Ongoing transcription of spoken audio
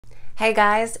Hey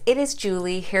guys, it is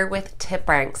Julie here with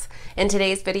TipRanks. In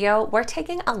today's video, we're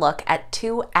taking a look at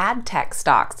two ad tech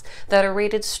stocks that are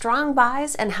rated strong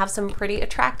buys and have some pretty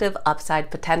attractive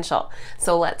upside potential.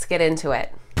 So let's get into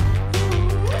it.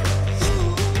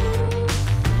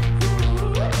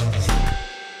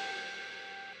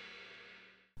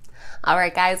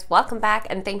 Alright guys, welcome back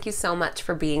and thank you so much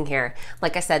for being here.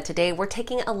 Like I said, today we're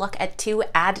taking a look at two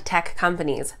ad tech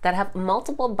companies that have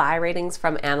multiple buy ratings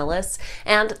from analysts,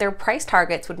 and their price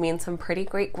targets would mean some pretty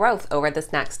great growth over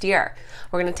this next year.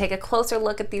 We're going to take a closer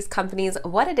look at these companies,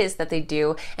 what it is that they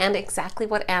do, and exactly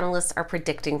what analysts are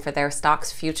predicting for their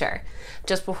stock's future.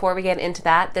 Just before we get into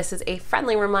that, this is a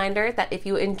friendly reminder that if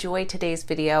you enjoyed today's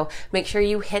video, make sure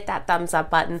you hit that thumbs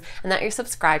up button and that you're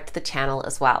subscribed to the channel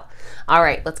as well.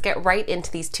 Alright, let's get right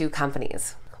into these two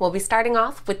companies. We'll be starting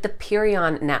off with the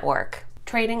PERI network.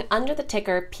 Trading under the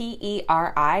ticker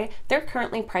PERI, they're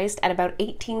currently priced at about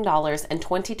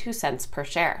 $18.22 per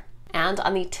share. And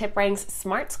on the TipRanks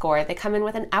Smart Score, they come in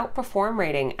with an outperform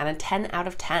rating and a 10 out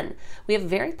of 10. We have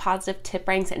very positive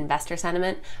TipRanks investor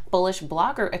sentiment, bullish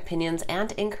blogger opinions,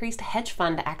 and increased hedge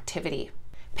fund activity.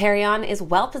 PERI is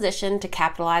well positioned to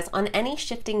capitalize on any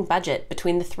shifting budget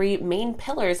between the three main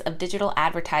pillars of digital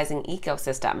advertising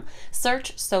ecosystem: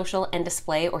 search, social, and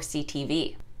display, or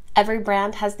CTV. Every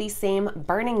brand has the same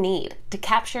burning need to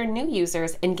capture new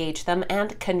users, engage them,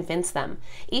 and convince them.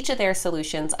 Each of their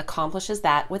solutions accomplishes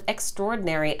that with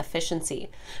extraordinary efficiency,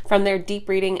 from their deep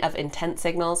reading of intent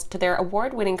signals to their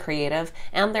award-winning creative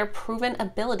and their proven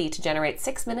ability to generate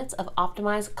 6 minutes of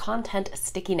optimized content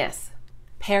stickiness.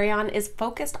 PERI is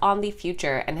focused on the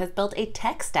future and has built a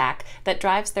tech stack that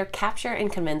drives their capture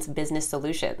and convince business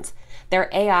solutions. Their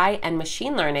AI and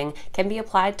machine learning can be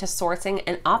applied to sourcing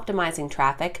and optimizing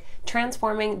traffic,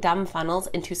 transforming dumb funnels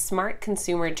into smart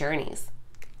consumer journeys.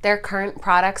 Their current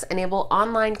products enable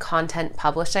online content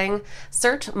publishing,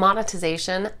 search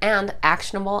monetization, and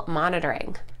actionable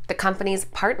monitoring. The company's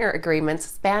partner agreements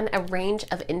span a range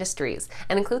of industries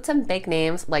and include some big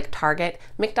names like Target,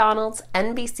 McDonald's,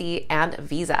 NBC, and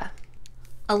Visa.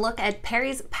 A look at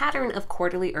PERI's pattern of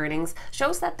quarterly earnings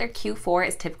shows that their Q4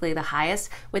 is typically the highest,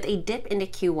 with a dip into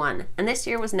Q1, and this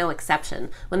year was no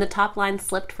exception, when the top line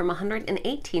slipped from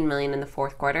 $118 million in the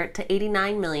fourth quarter to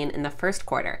 $89 million in the first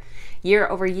quarter. Year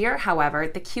over year, however,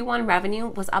 the Q1 revenue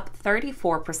was up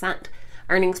 34%.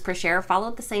 Earnings per share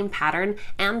followed the same pattern,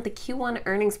 and the Q1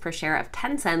 earnings per share of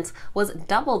 10 cents was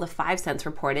double the 5 cents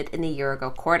reported in the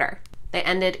year-ago quarter. They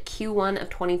ended Q1 of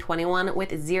 2021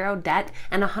 with zero debt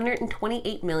and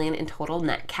 $128 million in total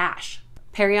net cash.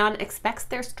 PERI expects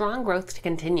their strong growth to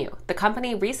continue. The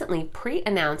company recently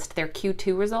pre-announced their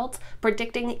Q2 results,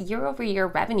 predicting year-over-year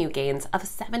revenue gains of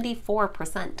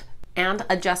 74% and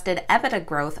adjusted EBITDA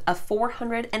growth of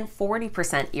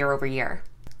 440% year-over-year.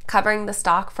 Covering the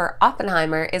stock for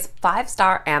Oppenheimer is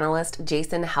five-star analyst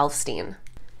Jason Helfstein.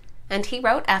 And he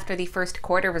wrote after the first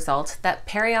quarter results that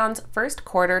PERI's first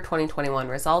quarter 2021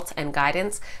 results and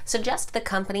guidance suggest the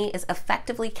company is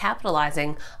effectively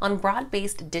capitalizing on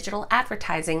broad-based digital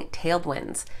advertising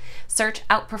tailwinds. Search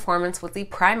outperformance was the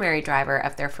primary driver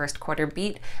of their first quarter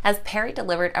beat, as PERI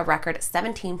delivered a record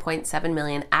 17.7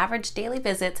 million average daily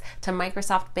visits to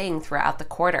Microsoft Bing throughout the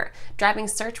quarter, driving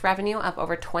search revenue up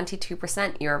over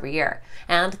 22% year over year.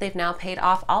 And they've now paid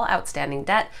off all outstanding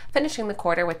debt, finishing the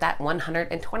quarter with that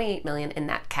 $128 million in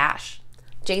net cash.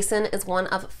 Jason is one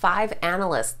of 5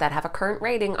 analysts that have a current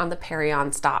rating on the PERI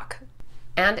stock,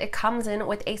 and it comes in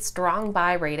with a strong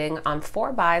buy rating on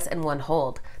 4 buys and 1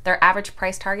 hold. Their average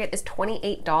price target is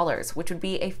 $28, which would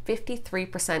be a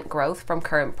 53% growth from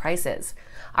current prices.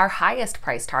 Our highest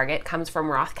price target comes from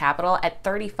Roth Capital at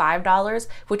 $35,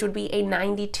 which would be a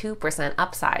 92%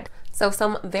 upside. So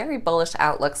some very bullish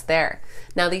outlooks there.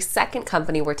 Now, the second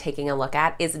company we're taking a look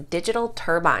at is Digital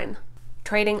Turbine.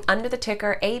 Trading under the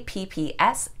ticker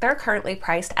APPS, they're currently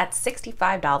priced at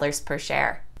 $65 per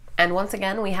share. And once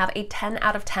again, we have a 10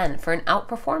 out of 10 for an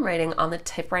outperform rating on the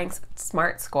TipRanks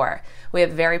Smart Score. We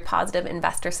have very positive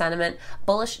investor sentiment,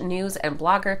 bullish news and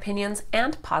blogger opinions,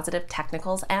 and positive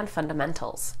technicals and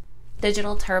fundamentals.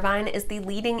 Digital Turbine is the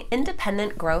leading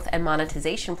independent growth and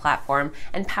monetization platform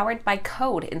and powered by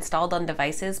code installed on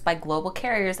devices by global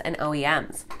carriers and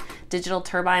OEMs. Digital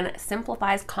Turbine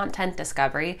simplifies content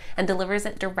discovery and delivers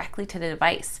it directly to the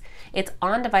device. Its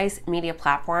on-device media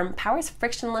platform powers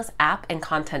frictionless app and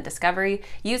content discovery,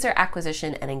 user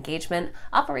acquisition and engagement,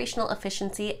 operational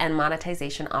efficiency, and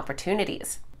monetization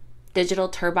opportunities. Digital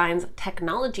Turbine's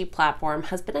technology platform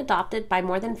has been adopted by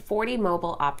more than 40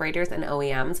 mobile operators and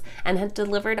OEMs and has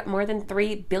delivered more than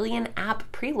 3 billion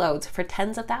app preloads for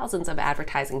tens of thousands of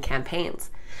advertising campaigns.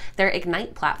 Their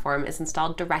Ignite platform is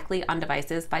installed directly on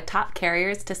devices by top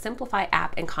carriers to simplify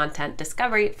app and content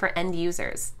discovery for end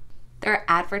users. Their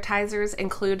advertisers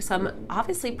include some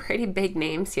obviously pretty big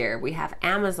names here. We have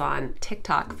Amazon,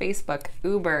 TikTok, Facebook,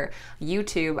 Uber,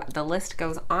 YouTube, the list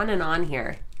goes on and on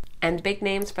here. And big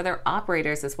names for their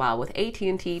operators as well, with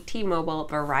AT&T, T-Mobile,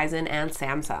 Verizon, and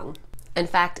Samsung. In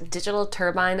fact, Digital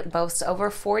Turbine boasts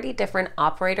over 40 different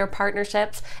operator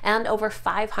partnerships and over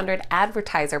 500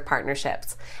 advertiser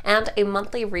partnerships, and a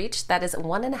monthly reach that is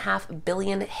 1.5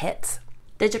 billion hits.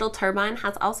 Digital Turbine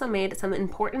has also made some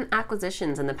important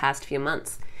acquisitions in the past few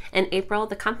months. In April,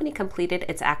 the company completed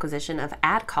its acquisition of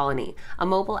AdColony, a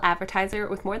mobile advertiser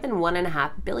with more than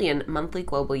 1.5 billion monthly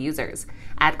global users.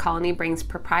 AdColony brings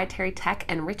proprietary tech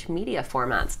and rich media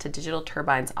formats to Digital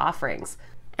Turbine's offerings.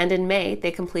 And in May,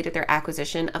 they completed their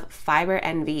acquisition of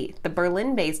FiberNV, the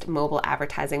Berlin-based mobile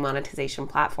advertising monetization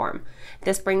platform.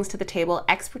 This brings to the table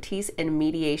expertise in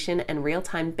mediation and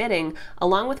real-time bidding,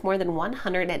 along with more than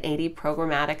 180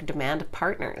 programmatic demand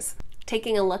partners.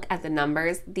 Taking a look at the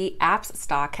numbers, the app's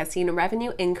stock has seen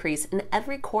revenue increase in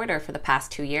every quarter for the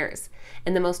past 2 years.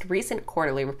 In the most recent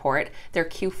quarterly report, their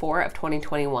Q4 of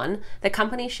 2021, the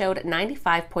company showed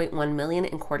 $95.1 million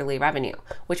in quarterly revenue,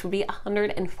 which would be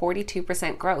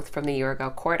 142% growth from the year-ago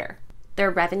quarter. Their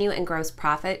revenue and gross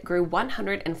profit grew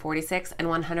 146% and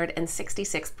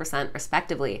 166%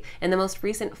 respectively in the most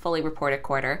recent fully reported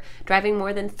quarter, driving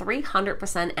more than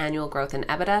 300% annual growth in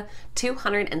EBITDA,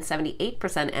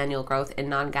 278% annual growth in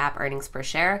non-GAAP earnings per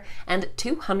share, and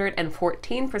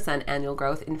 214% annual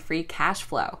growth in free cash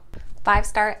flow.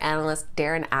 Five-star analyst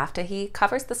Darren Aftahi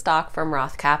covers the stock from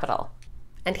Roth Capital,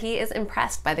 and he is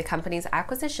impressed by the company's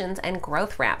acquisitions and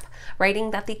growth ramp,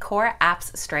 writing that the core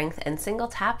app's strength and single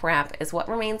tap ramp is what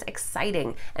remains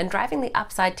exciting and driving the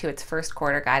upside to its first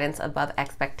quarter guidance above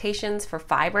expectations for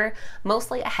fiber,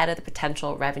 mostly ahead of the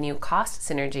potential revenue cost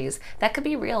synergies that could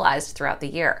be realized throughout the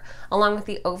year, along with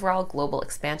the overall global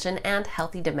expansion and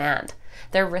healthy demand.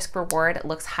 Their risk-reward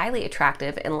looks highly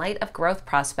attractive in light of growth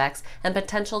prospects and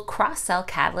potential cross-sell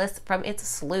catalysts from its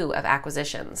slew of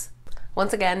acquisitions.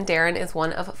 Once again, Darren is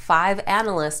one of 5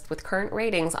 analysts with current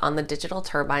ratings on the Digital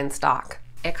Turbine stock.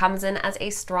 It comes in as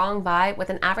a strong buy with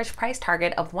an average price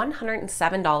target of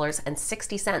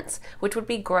 $107.60, which would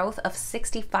be growth of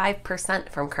 65%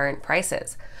 from current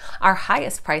prices. Our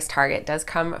highest price target does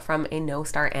come from a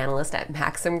no-star analyst at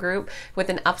Maxim Group with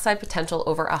an upside potential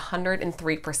over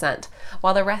 103%,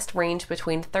 while the rest range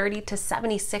between 30 to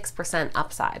 76%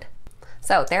 upside.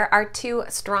 So there are 2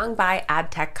 strong buy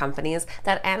ad tech companies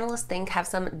that analysts think have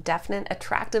some definite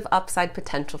attractive upside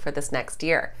potential for this next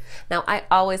year. Now, I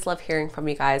always love hearing from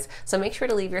you guys, so make sure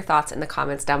to leave your thoughts in the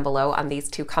comments down below on these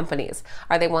 2 companies.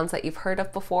 Are they ones that you've heard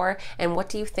of before, and what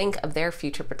do you think of their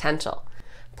future potential?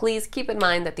 Please keep in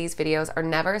mind that these videos are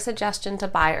never a suggestion to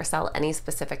buy or sell any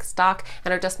specific stock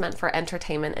and are just meant for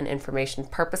entertainment and information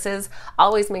purposes.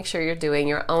 Always make sure you're doing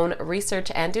your own research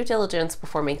and due diligence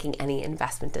before making any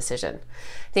investment decision.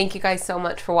 Thank you guys so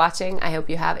much for watching. I hope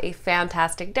you have a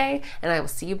fantastic day, and I will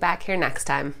see you back here next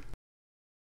time.